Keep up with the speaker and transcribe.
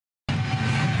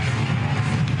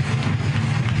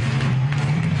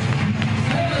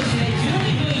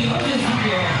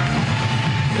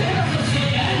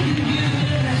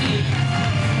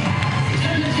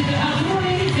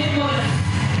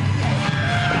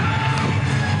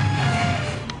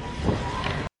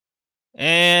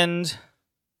And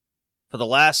for the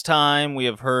last time, we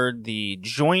have heard the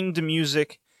joined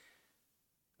music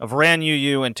of Ran Yu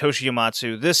Yu and Toshi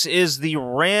Yamamatsu. This is the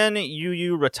Ran Yu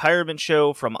Yu retirement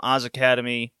show from Oz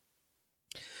Academy.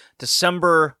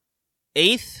 December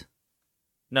 9th,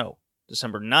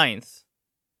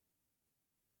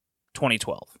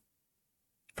 2012.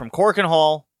 From Corkin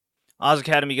Hall, Oz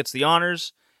Academy gets the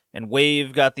honors, and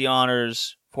Wave got the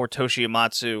honors for Toshi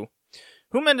Yamamatsu,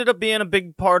 whom ended up being a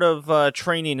big part of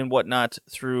training and whatnot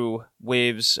through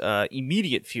Wave's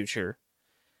immediate future.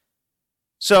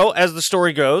 So, as the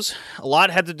story goes, a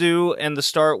lot had to do, and the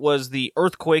start was the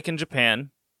earthquake in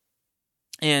Japan.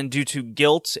 And due to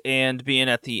guilt and being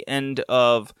at the end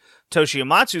of Toshi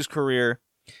Yamamatsu's career,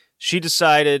 she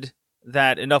decided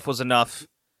that enough was enough.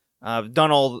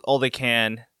 Done all they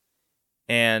can.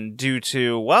 And due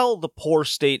to, well, the poor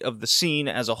state of the scene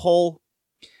as a whole,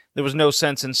 there was no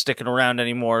sense in sticking around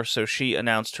anymore, so she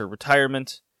announced her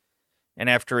retirement. And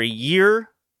after a year,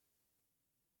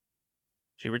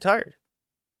 she retired.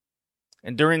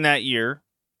 And during that year,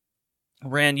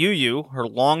 Ran Yu Yu, her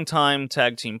longtime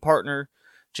tag team partner,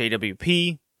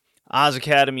 JWP, Oz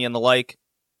Academy, and the like,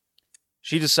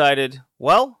 she decided,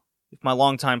 well, if my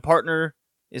longtime partner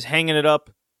is hanging it up,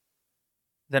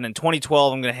 then in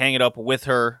 2012 I'm going to hang it up with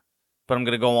her, but I'm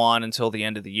going to go on until the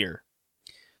end of the year.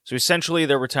 So essentially,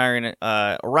 they're retiring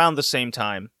around the same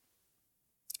time,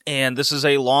 and this is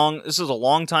a long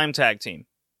time tag team.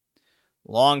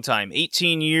 Long time.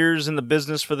 18 years in the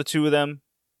business for the two of them.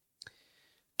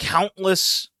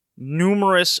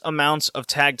 Numerous amounts of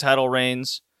tag title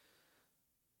reigns.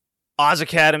 Oz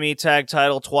Academy tag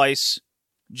title twice.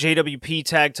 JWP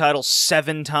tag title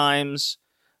 7 times.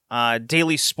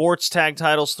 Daily Sports tag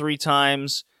titles 3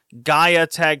 times. Gaia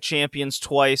tag champions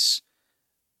twice.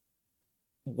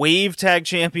 Wave tag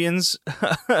champions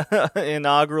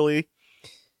inaugurally.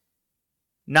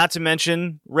 Not to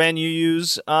mention Ran Yu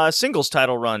Yu's singles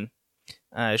title run.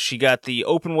 She got the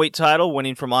open weight title,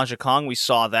 winning from Aja Kong. We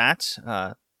saw that,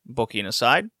 booking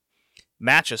aside,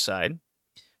 match aside.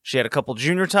 She had a couple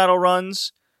junior title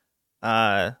runs,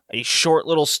 a short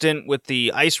little stint with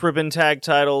the Ice Ribbon tag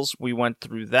titles. We went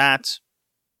through that.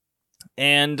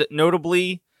 And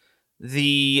notably,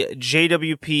 the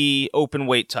JWP open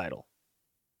weight title,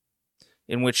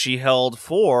 in which she held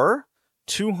for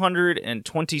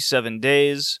 227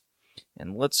 days,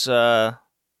 and let's go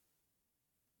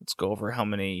over how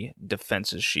many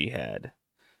defenses she had,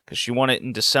 because she won it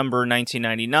in December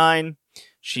 1999.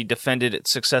 She defended it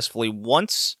successfully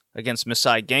once against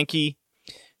Misai Genki.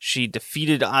 She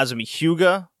defeated Azumi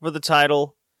Hyuga for the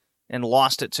title and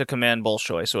lost it to Command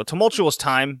Bolshoi. So a tumultuous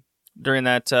time during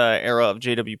that era of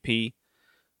JWP,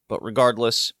 but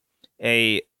regardless,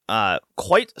 a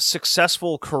quite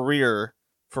successful career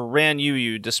for Ran Yu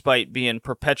Yu, despite being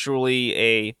perpetually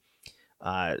a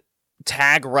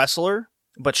tag wrestler,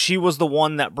 but she was the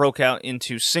one that broke out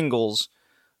into singles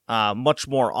much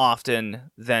more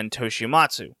often than Toshi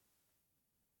Yamamatsu.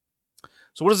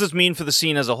 So what does this mean for the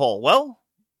scene as a whole? Well,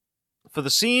 for the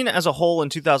scene as a whole in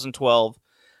 2012,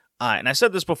 and I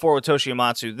said this before with Toshi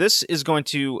Yamamatsu, this is going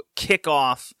to kick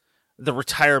off the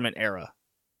retirement era,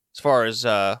 as far as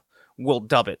we'll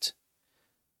dub it.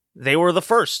 They were the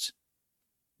first.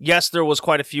 Yes, there was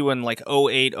quite a few in like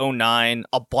 08, 09,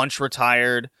 a bunch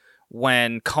retired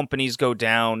when companies go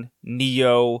down,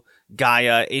 Neo,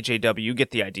 Gaia, AJW, you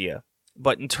get the idea.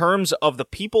 But in terms of the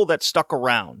people that stuck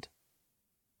around,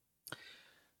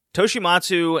 Toshi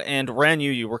Yamamatsu and Ran Yu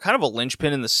Yu were kind of a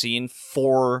linchpin in the scene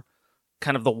for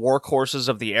kind of the workhorses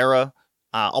of the era.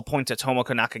 I'll point to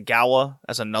Tomoko Nakagawa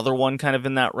as another one kind of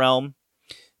in that realm.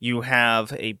 You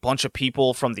have a bunch of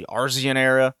people from the Arzian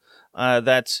era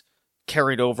that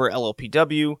carried over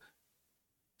LLPW.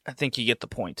 I think you get the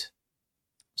point.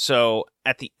 So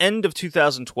at the end of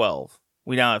 2012,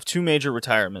 we now have 2 major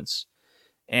retirements,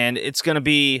 and it's going to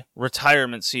be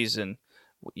retirement season.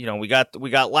 You know, we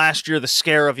got last year the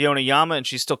scare of Yonayama, and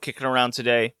she's still kicking around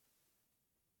today.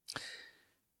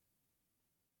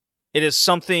 It is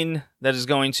something that is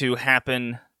going to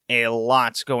happen a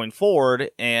lot going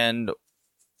forward, and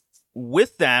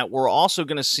with that, we're also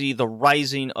going to see the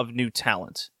rising of new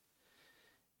talent.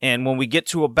 And when we get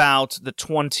to about the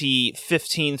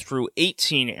 2015 through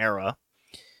 18 era,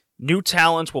 new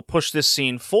talent will push this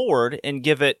scene forward and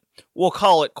give it, we'll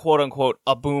call it, quote-unquote,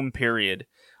 a boom period,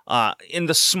 in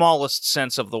the smallest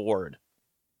sense of the word.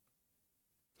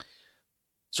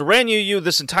 So Ran Yu Yu,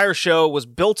 this entire show was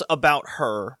built about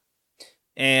her,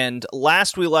 and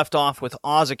last we left off with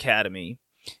Oz Academy.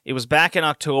 It was back in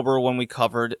October when we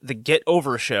covered the Get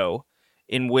Over show,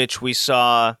 in which we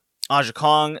saw Aja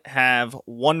Kong have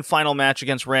one final match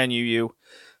against Ran Yu Yu,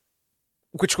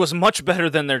 which was much better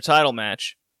than their title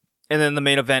match. And then the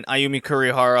main event, Ayumi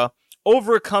Kurihara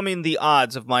overcoming the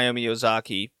odds of Mayumi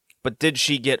Ozaki. But did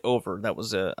she get over? That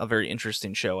was a very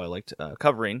interesting show I liked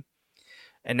covering.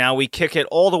 And now we kick it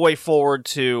all the way forward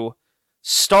to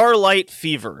Starlight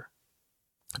Fever,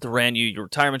 the Ranyu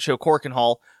retirement show, Corkin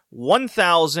Hall.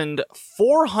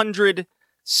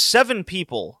 1,407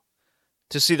 people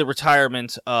to see the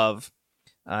retirement of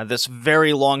this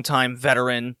very long-time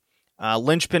veteran,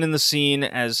 linchpin in the scene,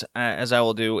 as I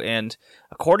will do. And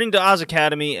according to Oz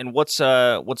Academy and what's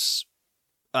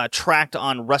tracked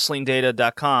on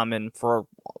WrestlingData.com, and from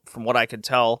what I could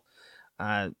tell,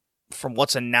 from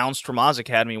what's announced from Oz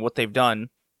Academy and what they've done,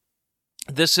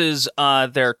 this is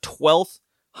their 12th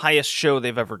highest show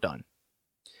they've ever done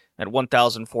at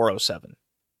 1,407.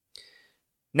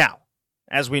 Now,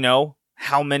 as we know,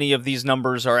 how many of these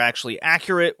numbers are actually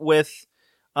accurate with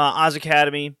Oz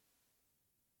Academy?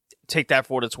 Take that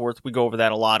for what it's worth. We go over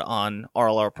that a lot on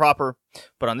RLR proper,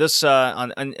 but on this,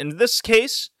 in this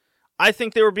case, I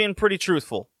think they were being pretty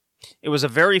truthful. It was a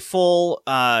very full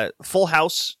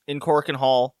house in Corkin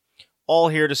Hall, all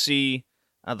here to see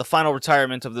the final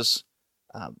retirement of this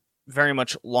very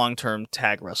much long-term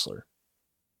tag wrestler.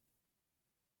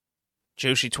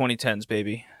 Joshi 2010s,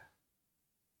 baby.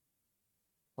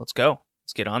 Let's go.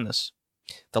 Let's get on this.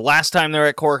 The last time they were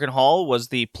at Corkin Hall was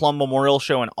the Plum Memorial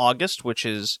Show in August, which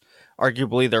is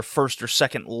arguably their first or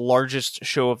second largest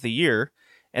show of the year.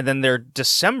 And then their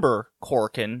December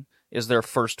Corkin is their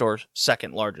first or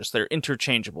second largest. They're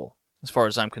interchangeable, as far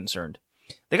as I'm concerned.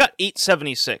 They got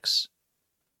 876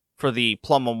 for the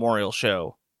Plum Memorial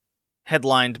Show,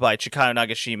 headlined by Chikayo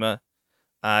Nagashima,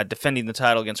 defending the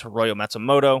title against Hiroyo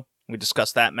Matsumoto. We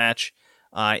discussed that match.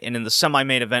 And in the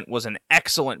semi-main event was an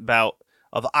excellent bout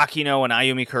of Akino and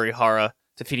Ayumi Kurihara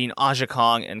defeating Aja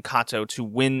Kong and Kato to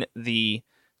win the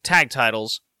tag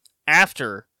titles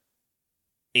after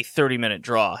a 30-minute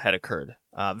draw had occurred.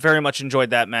 Very much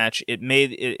enjoyed that match.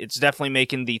 It's definitely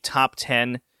making the top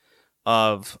 10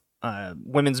 of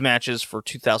women's matches for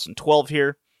 2012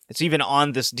 here. It's even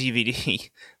on this DVD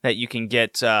that you can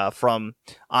get from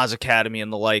Oz Academy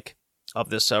and the like of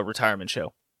this retirement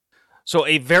show. So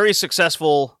a very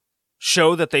successful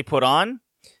show that they put on,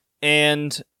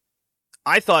 and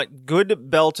I thought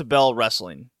good bell-to-bell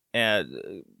wrestling.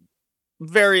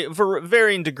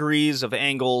 Varying degrees of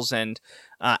angles and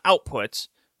outputs,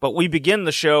 but we begin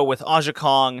the show with Aja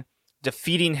Kong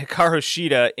defeating Hikaru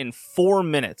Shida in 4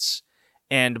 minutes.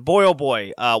 And boy, oh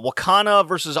boy, Wakana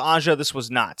versus Aja, this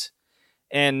was not.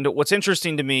 And what's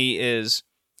interesting to me is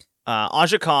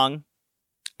Aja Kong,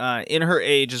 in her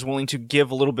age, is willing to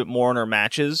give a little bit more in her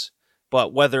matches,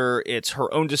 but whether it's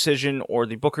her own decision or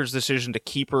the Booker's decision to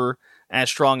keep her as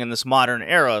strong in this modern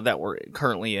era that we're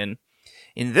currently in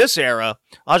this era,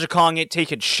 Aja Kong ain't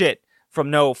taking shit from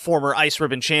no former Ice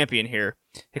Ribbon champion here.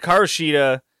 Hikaru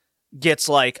Shida gets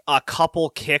like a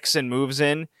couple kicks and moves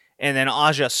in, and then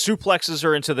Aja suplexes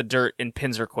her into the dirt and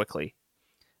pins her quickly.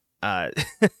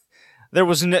 There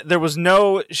was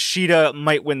no Shida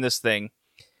might win this thing.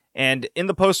 And in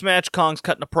the post-match, Kong's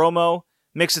cutting a promo,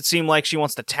 makes it seem like she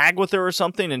wants to tag with her or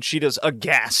something, and Shida's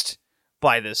aghast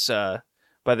by this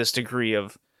degree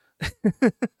of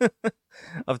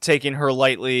of taking her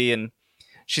lightly, and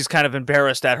she's kind of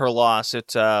embarrassed at her loss.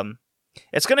 It's going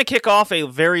to kick off a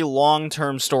very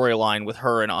long-term storyline with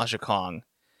her and Aja Kong.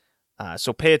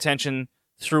 So pay attention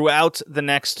throughout the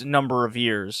next number of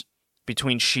years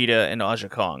between Shida and Aja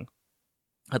Kong.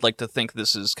 I'd like to think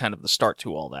this is kind of the start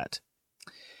to all that.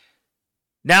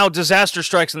 Now, disaster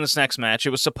strikes in this next match.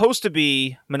 It was supposed to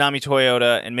be Manami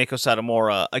Toyota and Meiko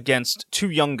Satomura against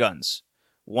two young guns.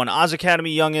 One Oz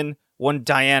Academy youngin, one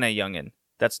Diana youngin.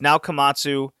 That's now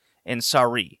Komatsu and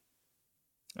Sari.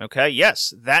 Okay,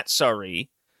 yes, that's Sari.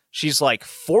 She's like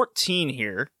 14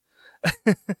 here.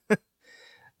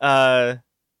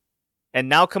 And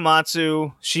now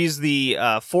Komatsu, she's the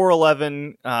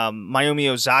 4'11 Mayumi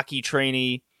Ozaki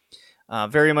trainee.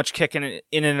 Very much kicking it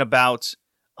in and about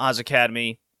Oz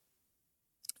Academy.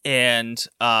 And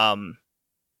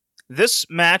this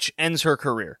match ends her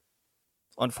career,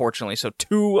 unfortunately. So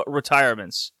 2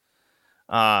 retirements,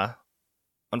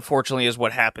 unfortunately, is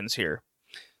what happens here.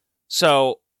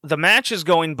 So the match is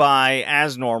going by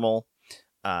as normal.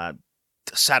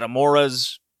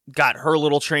 Satomura's got her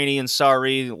little trainee and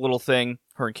Sari little thing,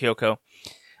 her and Kyoko.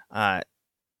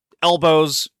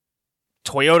 Elbows.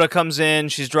 Toyota comes in.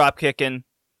 She's drop kicking.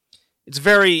 It's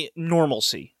very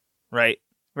normalcy, right?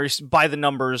 Very by the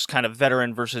numbers, kind of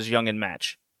veteran versus youngin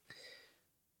match.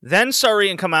 Then Sari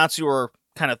and Komatsu are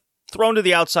kind of thrown to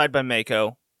the outside by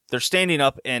Meiko. They're standing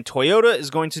up, and Toyota is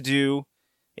going to do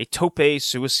a tope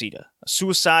suicida, a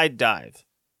suicide dive.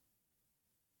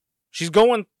 She's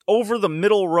going over the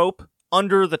middle rope,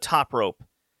 under the top rope.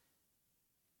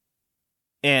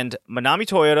 And Manami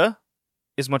Toyota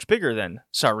is much bigger than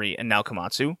Sari and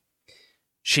Naokomatsu.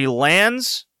 She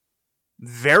lands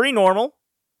very normal.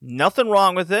 Nothing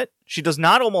wrong with it. She does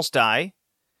not almost die.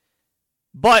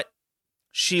 But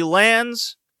she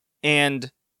lands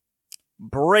and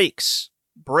breaks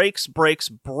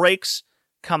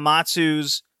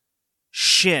Kamatsu's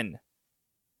shin.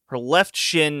 Her left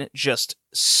shin just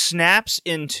snaps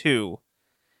in two.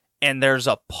 And there's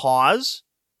a pause.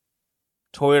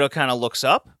 Toyota kind of looks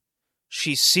up.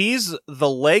 She sees the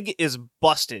leg is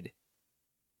busted.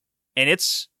 And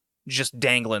it's just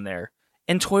dangling there.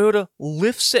 And Toyota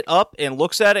lifts it up and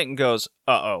looks at it and goes,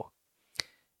 uh-oh.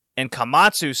 And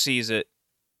Kamatsu sees it.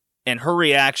 And her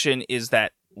reaction is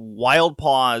that wild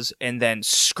pause and then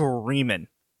screaming.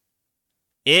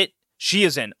 She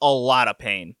is in a lot of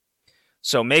pain.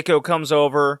 So Mako comes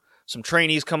over. Some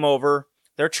trainees come over.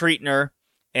 They're treating her.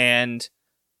 And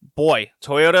boy,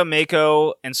 Toyota,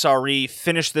 Mako, and Sari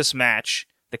finish this match.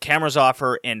 The camera's off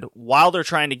her, and while they're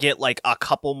trying to get like a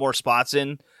couple more spots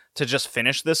in to just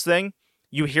finish this thing,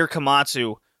 you hear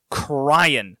Kamatsu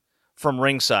crying from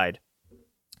ringside.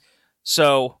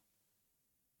 So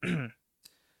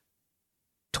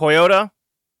Toyota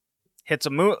hits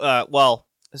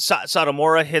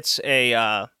Satomura hits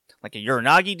a like a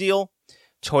Uranagi deal.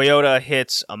 Toyota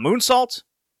hits a moonsault,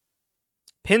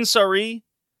 pins Sari,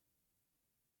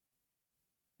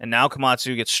 and now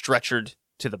Kamatsu gets stretchered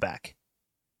to the back.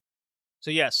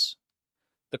 So yes,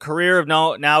 the career of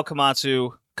Nao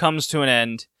Kamatsu comes to an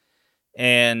end,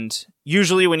 and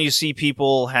usually when you see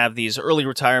people have these early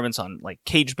retirements on like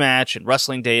Cage Match and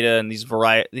Wrestling Data and these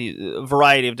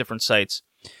variety of different sites,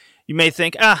 you may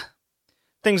think,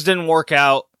 things didn't work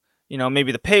out,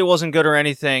 maybe the pay wasn't good or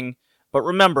anything, but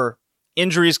remember,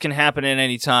 injuries can happen at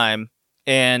any time,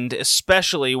 and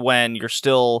especially when you're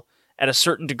still at a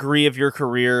certain degree of your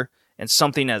career, and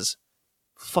something as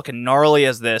fucking gnarly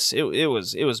as this, it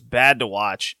was bad to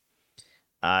watch.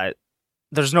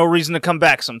 There's no reason to come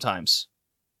back sometimes.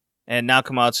 And now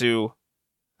Kamatsu,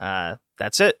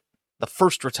 that's it. The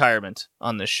first retirement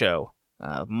on this show.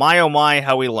 My oh my,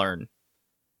 how we learn.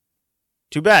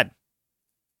 Too bad.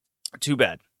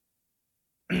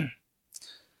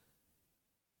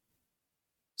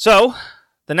 So,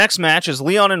 the next match is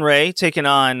Leon and Rei taking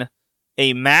on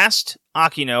a masked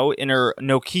Akino in her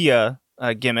Nokia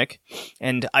gimmick,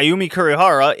 and Ayumi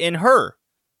Kurihara in her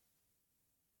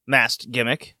masked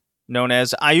gimmick, known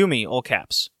as Ayumi, all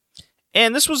caps.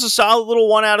 And this was a solid little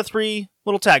 1 out of 3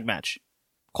 little tag match.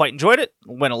 Quite enjoyed it.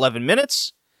 Went 11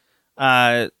 minutes.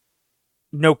 Nokia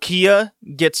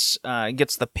gets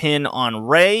the pin on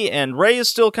Rei, and Rei is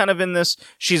still kind of in this.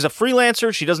 She's a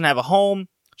freelancer. She doesn't have a home.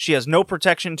 She has no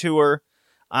protection to her.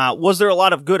 Was there a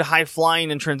lot of good high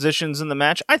flying and transitions in the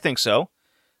match? I think so.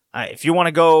 If you want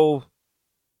to go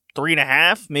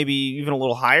 3.5, maybe even a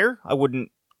little higher, I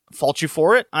wouldn't fault you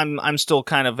for it. I'm still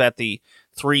kind of at the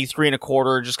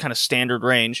 3.25, just kind of standard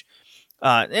range.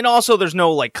 And also, there's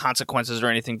no like consequences or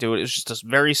anything to it. It's just a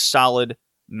very solid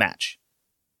match.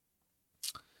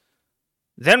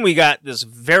 Then we got this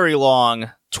very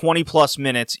long 20-plus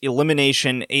minutes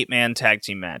elimination 8-man tag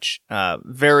team match.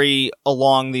 Very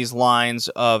along these lines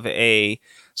of a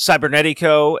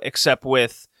Cybernetico, except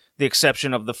with the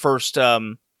exception of the first,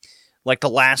 like the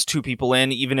last 2 people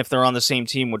in, even if they're on the same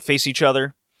team, would face each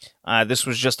other. This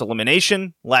was just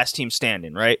elimination, last team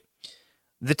standing, right?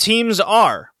 The teams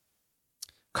are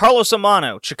Carlos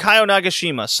Amano, Chikayo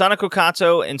Nagashima, Sanako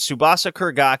Kato, and Tsubasa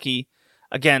Kuragaki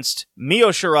against Mio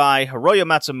Shirai, Hiroya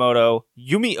Matsumoto,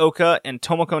 Yumi Oka, and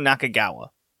Tomoko Nakagawa.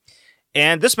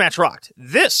 And this match rocked.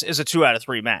 This is a 2 out of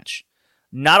 3 match.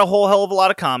 Not a whole hell of a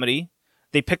lot of comedy.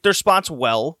 They picked their spots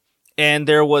well, and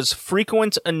there was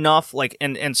frequent enough,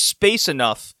 and space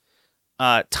enough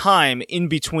time in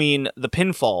between the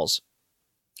pinfalls,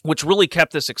 which really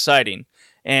kept this exciting.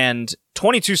 And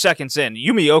 22 seconds in,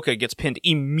 Yumi Oka gets pinned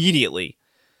immediately.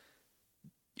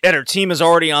 And her team is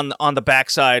already on the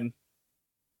backside.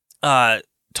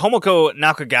 Tomoko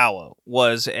Nakagawa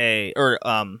was it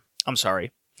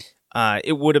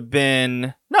would have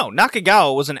been... No,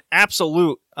 Nakagawa was an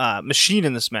absolute machine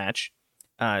in this match.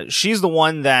 She's the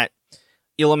one that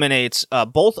eliminates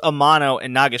both Amano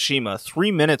and Nagashima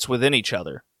 3 minutes within each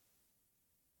other.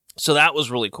 So that was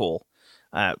really cool.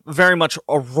 Very much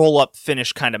a roll-up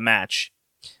finish kind of match.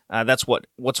 That's what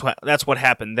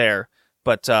happened there.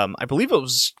 But I believe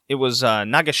it was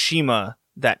Nagashima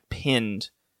that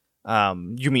pinned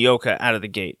Yumi Oka out of the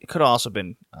gate. It could have also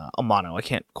been Amano. I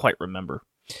can't quite remember.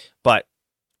 But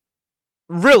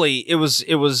really, it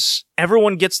was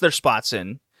everyone gets their spots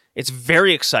in. It's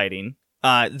very exciting.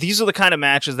 These are the kind of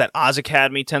matches that Oz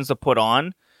Academy tends to put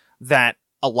on that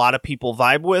a lot of people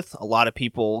vibe with, a lot of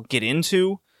people get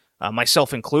into,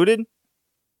 myself included.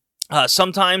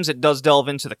 Sometimes it does delve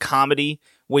into the comedy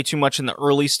way too much in the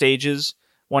early stages,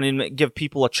 wanting to give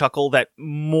people a chuckle.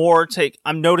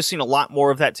 I'm noticing a lot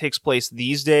more of that takes place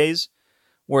these days,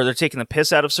 where they're taking the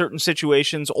piss out of certain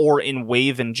situations or in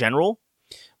Wave in general.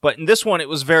 But in this one, it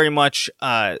was very much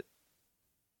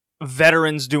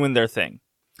veterans doing their thing.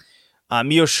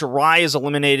 Mio Shirai is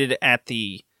eliminated at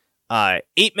the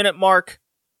 8-minute mark,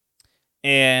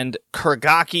 and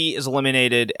Kuragaki is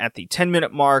eliminated at the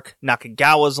 10-minute mark.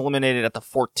 Nakagawa is eliminated at the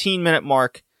 14-minute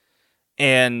mark,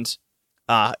 and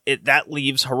that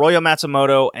leaves Hiroyo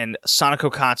Matsumoto and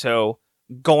Sanako Kato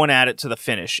going at it to the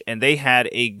finish, and they had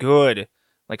a good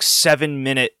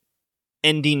 7-minute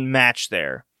ending match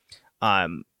there.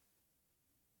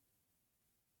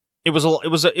 It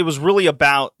was really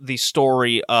about the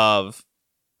story of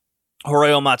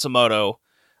Hiroyo Matsumoto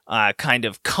kind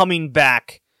of coming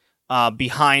back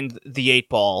behind the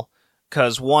 8-ball,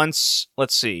 because once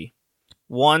Kuragaki,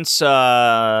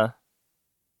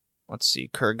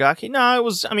 no, it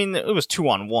was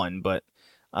 2-on-1, but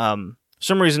for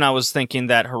some reason I was thinking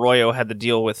that Hiroyo had to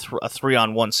deal with a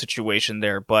 3-on-1 situation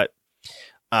there, but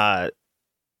I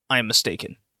am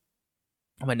mistaken.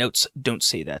 My notes don't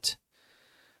say that.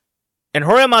 And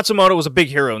Hiroyo Matsumoto was a big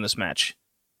hero in this match.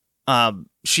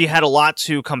 She had a lot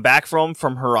to come back from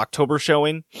her October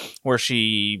showing, where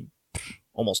she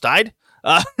almost died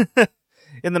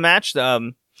in the match.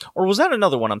 Or was that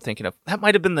another one I'm thinking of? That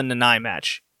might have been the Nanai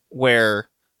match, where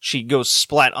she goes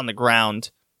splat on the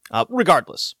ground.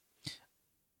 Regardless,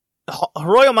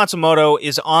 Hiroyo Matsumoto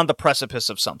is on the precipice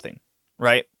of something,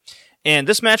 right? And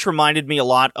this match reminded me a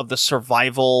lot of the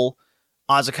Survival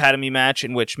Oz Academy match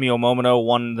in which Mio Momono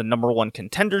won the number 1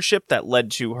 contendership that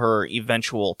led to her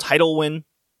eventual title win.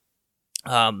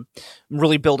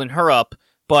 Really building her up,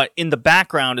 but in the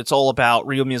background, it's all about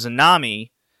Ryo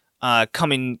Mizunami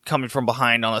coming from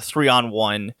behind on a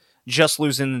 3-on-1, just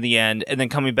losing in the end, and then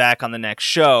coming back on the next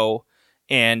show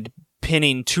and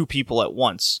pinning 2 people at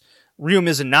once. Ryo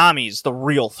Mizunami's the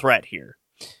real threat here.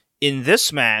 In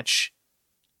this match,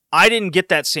 I didn't get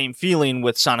that same feeling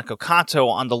with Sanako Kato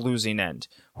on the losing end.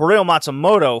 Hiroyo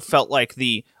Matsumoto felt like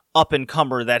the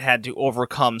up-and-comer that had to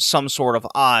overcome some sort of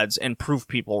odds and prove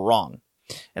people wrong.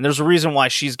 And there's a reason why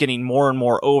she's getting more and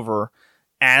more over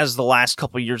as the last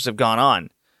couple years have gone on.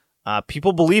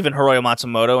 People believe in Hiroyo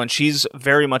Matsumoto, and she's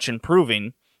very much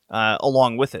improving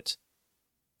along with it.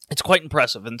 It's quite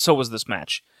impressive, and so was this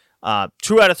match.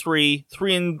 2 out of 3,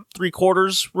 3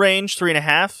 3/4 range,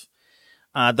 3.5.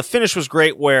 The finish was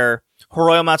great, where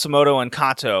Hiroyo Matsumoto and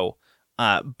Kato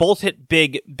both hit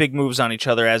big moves on each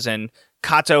other, as in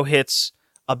Kato hits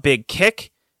a big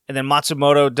kick, and then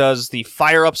Matsumoto does the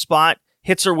fire-up spot,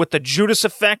 hits her with the Judas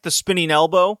effect, the spinning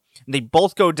elbow, and they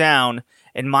both go down,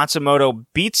 and Matsumoto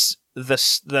beats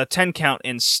the 10 count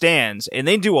and stands, and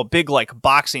they do a big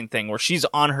boxing thing where she's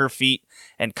on her feet,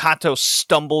 and Kato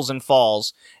stumbles and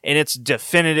falls, and it's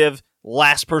definitive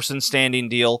last person standing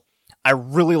deal. I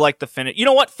really like the finish. You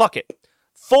know what? Fuck it.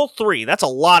 Full 3. That's a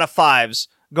lot of 5s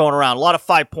going around. A lot of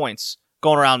 5 points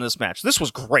going around in this match. This was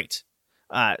great.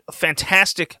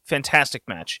 Fantastic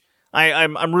match.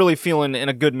 I'm really feeling in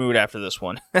a good mood after this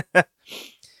one.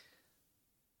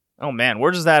 Oh man,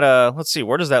 where does that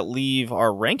where does that leave our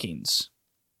rankings?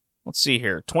 Let's see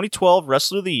here. 2012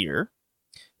 Wrestler of the Year.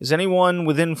 Is anyone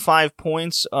within 5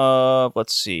 points of,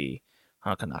 let's see,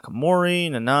 Haruka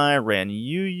Nakamori, Nanai, Ran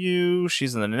Yu.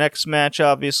 She's in the next match,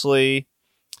 obviously.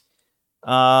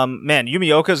 Man,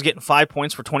 Yumi Oka's getting 5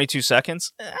 points for 22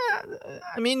 seconds.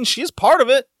 I mean, she is part of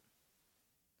it.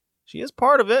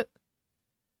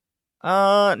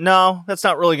 No, that's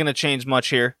not really going to change much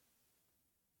here.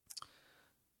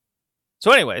 So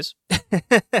anyways,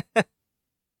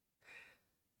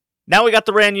 now we got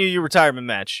the Ran Yu retirement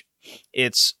match.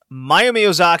 It's Mayu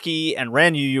Miyazaki and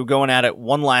Ran Yu going at it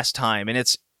one last time, and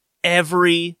it's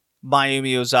every Mayu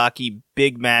Miyazaki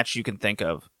big match you can think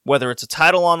of, whether it's a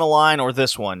title on the line or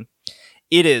this one.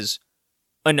 It is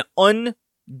an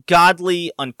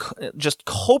ungodly, just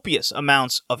copious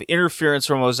amounts of interference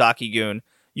from Ozaki-gun.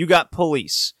 You got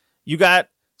police, you got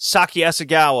Saki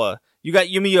Asagawa, you got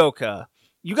Yumioka,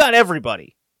 you got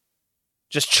everybody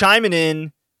just chiming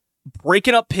in,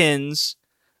 breaking up pins,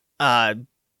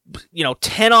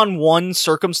 10-on-1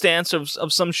 circumstance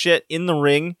of some shit in the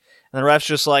ring, and the ref's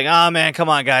just like, man, come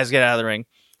on, guys, get out of the ring.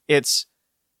 It's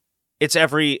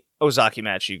every Ozaki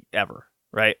match ever,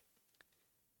 right?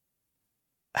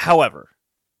 However,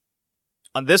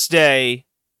 on this day,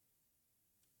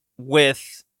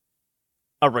 with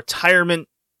a retirement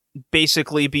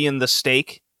basically being the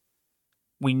stake,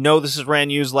 we know this is Ran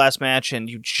Yu's last match, and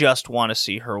you just want to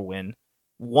see her win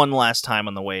one last time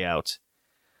on the way out.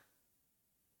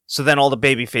 So then all the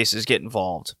babyfaces get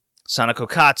involved. Sanako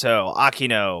Kato,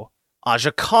 Akino,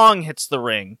 Aja Kong hits the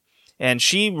ring, and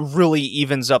she really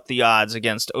evens up the odds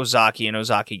against Ozaki and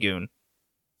Ozaki-gun.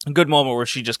 A good moment where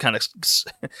she just kind of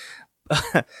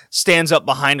stands up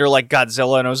behind her like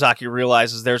Godzilla, and Ozaki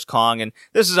realizes there's Kong. And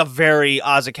this is a very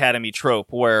Oz Academy trope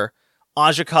where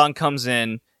Aja Kong comes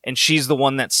in and she's the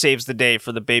one that saves the day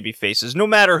for the baby faces, no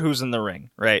matter who's in the ring,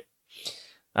 right?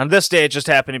 On this day, it just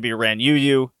happened to be Ran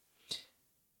Yu.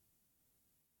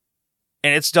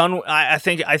 And it's done. I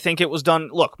think it was done.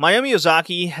 Look, Mayumi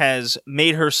Ozaki has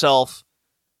made herself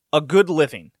a good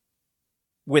living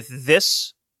with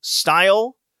this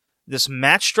style, this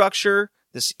match structure,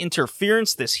 this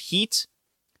interference, this heat.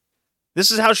 This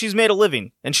is how she's made a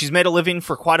living, and she's made a living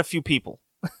for quite a few people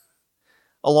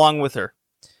along with her.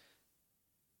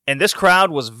 And this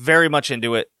crowd was very much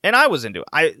into it, and I was into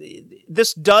it.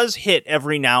 This does hit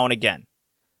every now and again.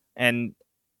 And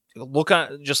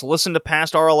just listen to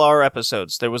past RLR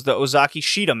episodes. There was the Ozaki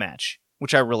Shida match,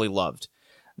 which I really loved.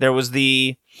 There was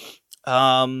the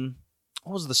what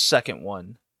was the second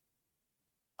one?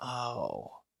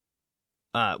 Well,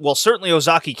 certainly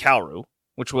Ozaki Kaoru,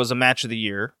 which was a match of the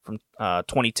year from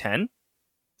 2010.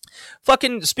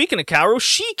 Fucking speaking of Kaoru,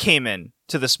 she came in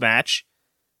to this match,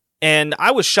 and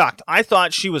I was shocked. I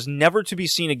thought she was never to be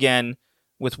seen again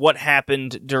with what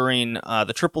happened during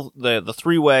the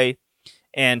three-way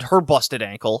and her busted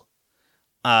ankle.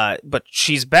 But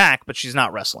she's back, but she's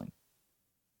not wrestling.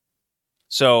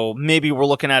 So maybe we're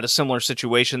looking at a similar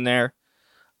situation there.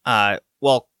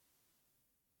 Well,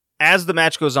 as the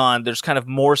match goes on, there's kind of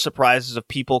more surprises of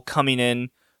people coming in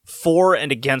for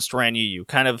and against Ran Yu.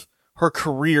 Kind of her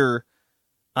career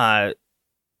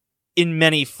in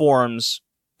many forms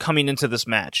coming into this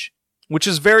match, which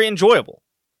is very enjoyable.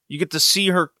 You get to see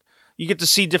her, you get to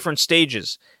see different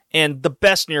stages, and the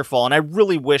best near fall, and I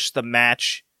really wish the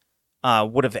match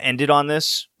would have ended on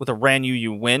this with a Ran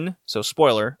Yu win. So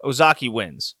spoiler, Ozaki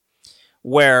wins.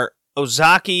 Where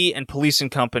Ozaki and Police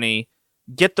and Company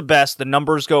get the best, the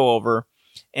numbers go over,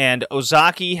 and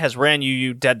Ozaki has Ran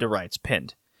Yu dead to rights,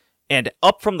 pinned. And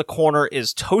up from the corner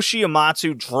is Toshi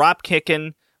Amatsu drop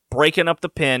kicking, breaking up the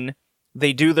pin.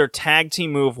 They do their tag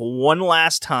team move one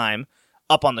last time,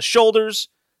 up on the shoulders,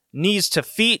 knees to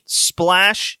feet,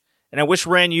 splash, and I wish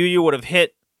Ran Yu would have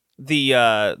hit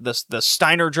the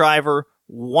Steiner driver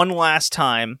one last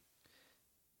time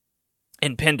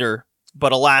and pinned her,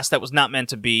 but alas, that was not meant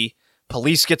to be.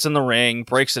 Police gets in the ring,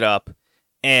 breaks it up,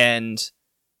 and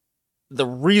the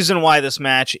reason why this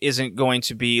match isn't going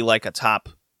to be like a top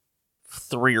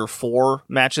 3 or 4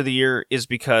 match of the year is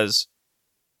because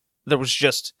there was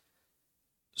just...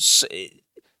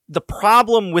 The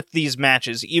problem with these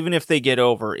matches, even if they get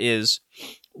over, is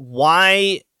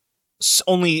why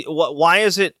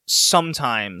is it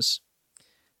sometimes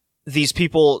these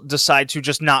people decide to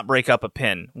just not break up a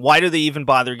pin? Why do they even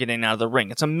bother getting out of the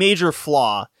ring? It's a major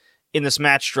flaw in this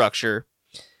match structure.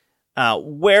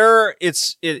 Where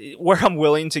I'm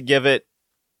willing to give it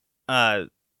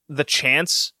the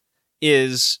chance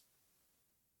is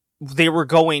they were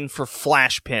going for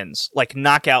flash pins, like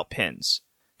knockout pins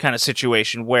kind of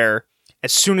situation, where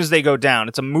as soon as they go down,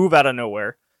 it's a move out of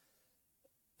nowhere.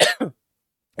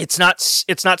 It's not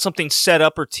something set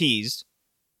up or teased,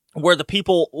 where the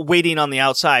people waiting on the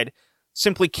outside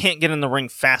simply can't get in the ring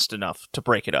fast enough to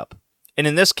break it up. And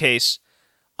in this case,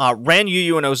 Ran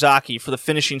Yu and Ozaki, for the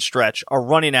finishing stretch, are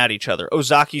running at each other.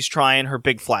 Ozaki's trying her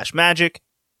big flash magic.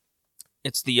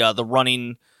 It's the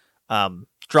running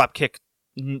drop kick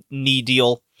knee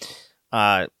deal.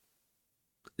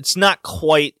 It's not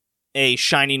quite a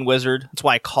shining wizard. That's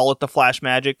why I call it the flash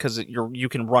magic, because you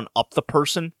can run up the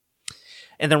person.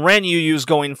 And then Ran Yu's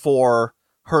going for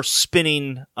her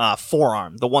spinning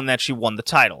forearm, the one that she won the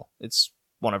title. It's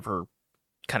one of her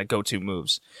kind of go-to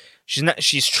moves.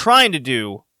 She's trying to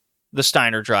do the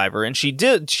Steiner driver, and she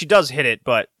does hit it,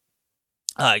 but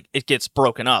it gets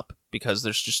broken up because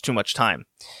there's just too much time.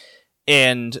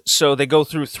 And so they go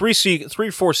through three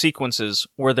or four sequences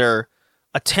where they're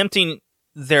attempting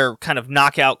their kind of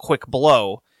knockout quick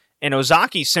blow, and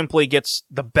Ozaki simply gets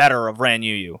the better of Ran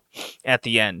Yu at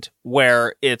the end,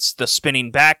 where it's the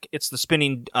spinning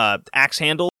axe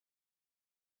handle.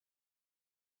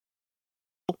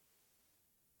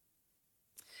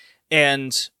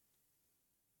 And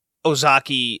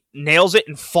Ozaki nails it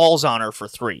and falls on her for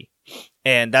 3.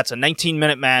 And that's a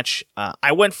 19-minute match.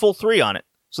 I went full 3 on it.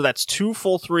 So that's 2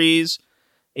 full 3s.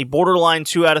 a borderline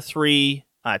 2 out of 3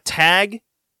 tag,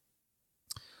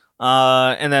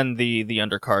 and then the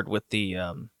undercard with the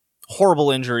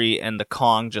horrible injury and the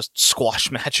Kong just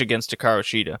squash match against Hikaru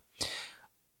Shida.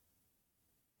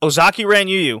 Ozaki ran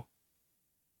Yu.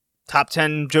 Top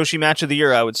 10 Joshi match of the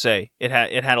year, I would say. It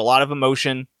had a lot of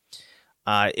emotion.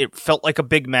 It felt like a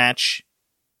big match.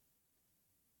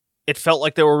 It felt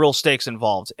like there were real stakes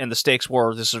involved, and the stakes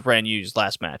were this is Ran Yu's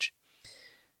last match.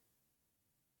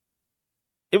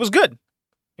 It was good.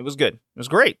 It was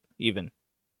great, even.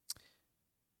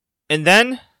 And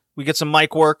then we get some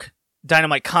mic work.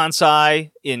 Dynamite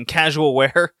Kansai in casual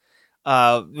wear.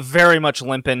 Very much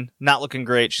limping, not looking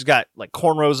great. She's got like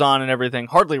cornrows on and everything.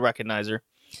 Hardly recognize her.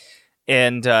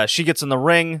 And she gets in the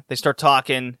ring. They start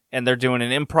talking, and they're doing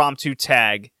an impromptu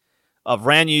tag of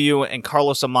Ran Yu and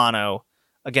Carlos Amano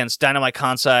against Dynamite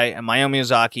Kansai and Mayumi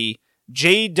Ozaki.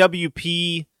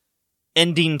 JWP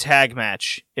ending tag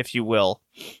match, if you will.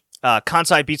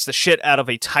 Kansai beats the shit out of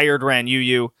a tired Ran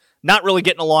Yu. Not really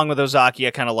getting along with Ozaki.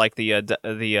 I kind of like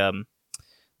the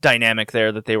dynamic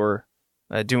there that they were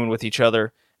doing with each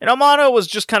other. And Amano was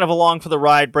just kind of along for the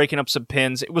ride, breaking up some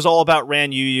pins. It was all about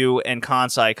Ran Yu and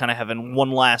Kansai kind of having one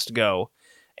last go,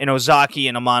 and Ozaki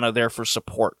and Amano there for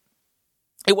support.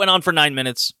 It went on for 9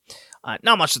 minutes.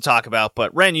 Not much to talk about,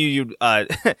 but Ran Yu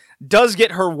does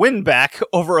get her win back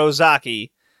over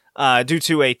Ozaki due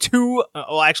to a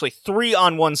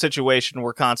 3-on-1 situation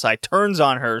where Kansai turns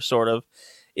on her, sort of,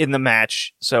 in the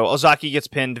match. So Ozaki gets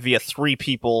pinned via 3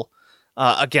 people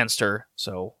against her.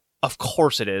 So, of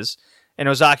course it is. And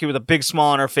Ozaki, with a big smile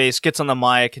on her face, gets on the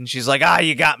mic, and she's like,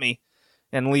 you got me,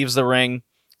 and leaves the ring.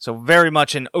 So very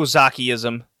much an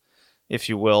Ozaki-ism, if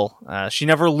you will. She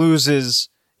never loses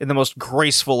in the most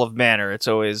graceful of manner. It's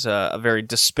always a very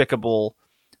despicable,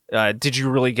 did you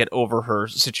really get over her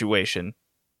situation.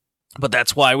 But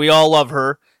that's why we all love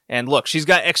her. And look, she's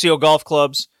got Exio golf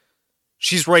clubs.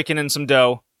 She's raking in some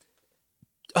dough.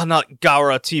 Not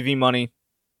Gaura TV money.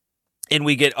 And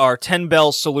we get our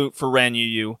 10-bell salute for Ran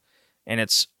Yu. And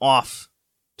it's off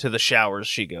to the showers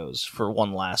she goes for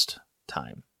one last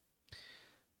time.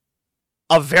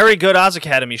 A very good Oz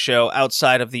Academy show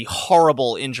outside of the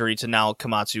horrible injury to Naoki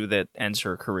Komatsu that ends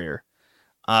her career.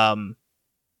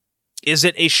 Is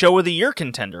it a show of the year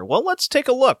contender? Well, let's take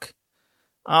a look.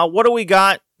 What do we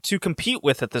got to compete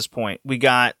with at this point? We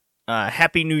got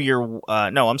Happy New Year.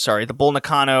 The Bull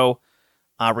Nakano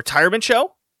retirement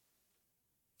show.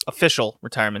 Official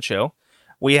retirement show.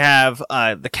 We have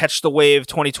the Catch the Wave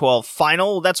 2012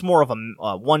 final. That's more of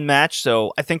a one match,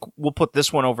 so I think we'll put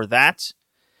this one over that.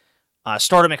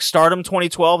 Stardom X Stardom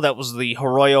 2012. That was the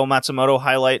Hiroyo Matsumoto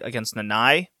highlight against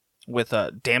Nanai with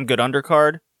a damn good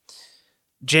undercard.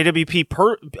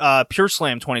 JWP Pure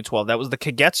Slam 2012. That was the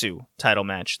Kagetsu title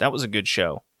match. That was a good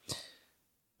show.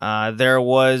 There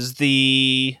was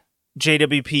the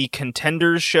JWP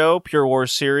Contenders show, Pure War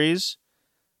Series.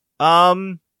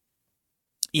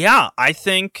 Yeah, I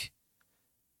think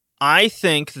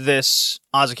this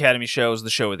Oz Academy show is the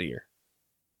show of the year.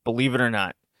 Believe it or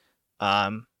not.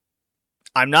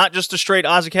 I'm not just a straight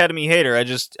Oz Academy hater. I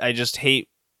just hate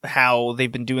how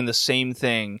they've been doing the same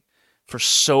thing for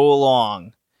so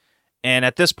long. And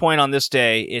at this point on this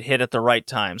day, it hit at the right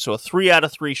time. So a 3 out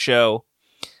of 3 show.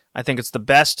 I think it's the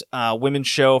best women's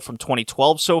show from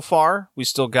 2012 so far. We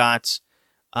still got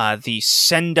the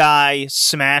Sendai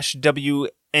Smash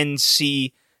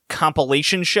WNC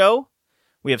compilation show.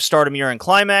 We have Stardom Year-End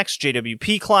Climax,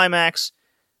 JWP Climax,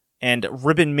 and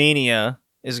Ribbon Mania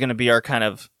is going to be our kind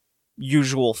of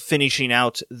usual finishing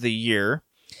out the year.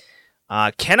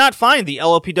 Cannot find the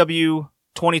LOPW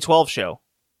 2012 show.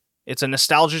 It's a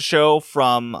nostalgia show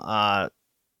from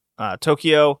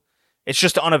Tokyo. It's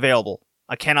just unavailable.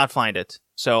 I cannot find it.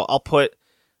 So I'll put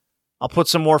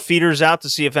some more feeders out to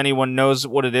see if anyone knows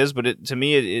what it is. But to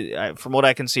me, from what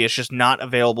I can see, it's just not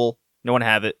available. No one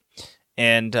have it.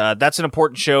 And that's an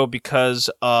important show because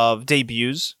of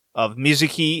debuts of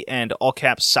Mizuki and all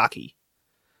caps Saki.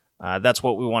 That's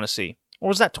what we want to see. Or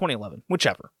was that 2011?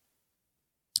 Whichever.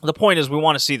 The point is we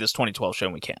want to see this 2012 show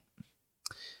and we can't.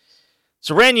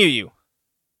 So Ran Yu,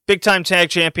 big time tag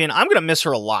champion. I'm going to miss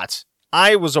her a lot.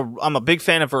 I'm a big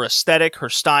fan of her aesthetic, her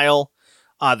style.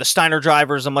 The Steiner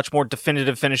driver is a much more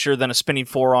definitive finisher than a spinning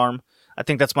forearm. I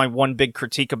think that's my one big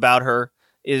critique about her.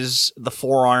 Is the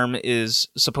forearm is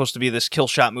supposed to be this kill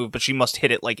shot move, but she must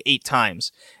hit it like 8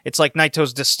 times. It's like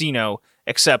Naito's Destino,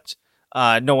 except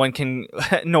no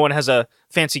one has a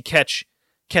fancy catch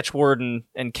word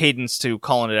and cadence to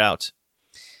calling it out.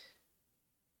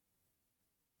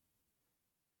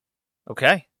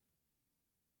 Okay.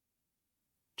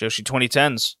 Joshi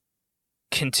 2010s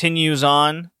continues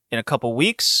on in a couple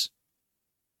weeks.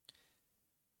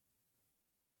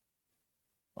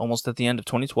 Almost at the end of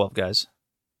 2012, guys.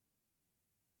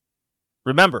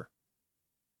 Remember,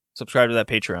 subscribe to that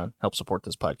Patreon. Help support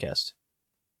this podcast.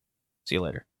 See you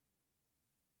later.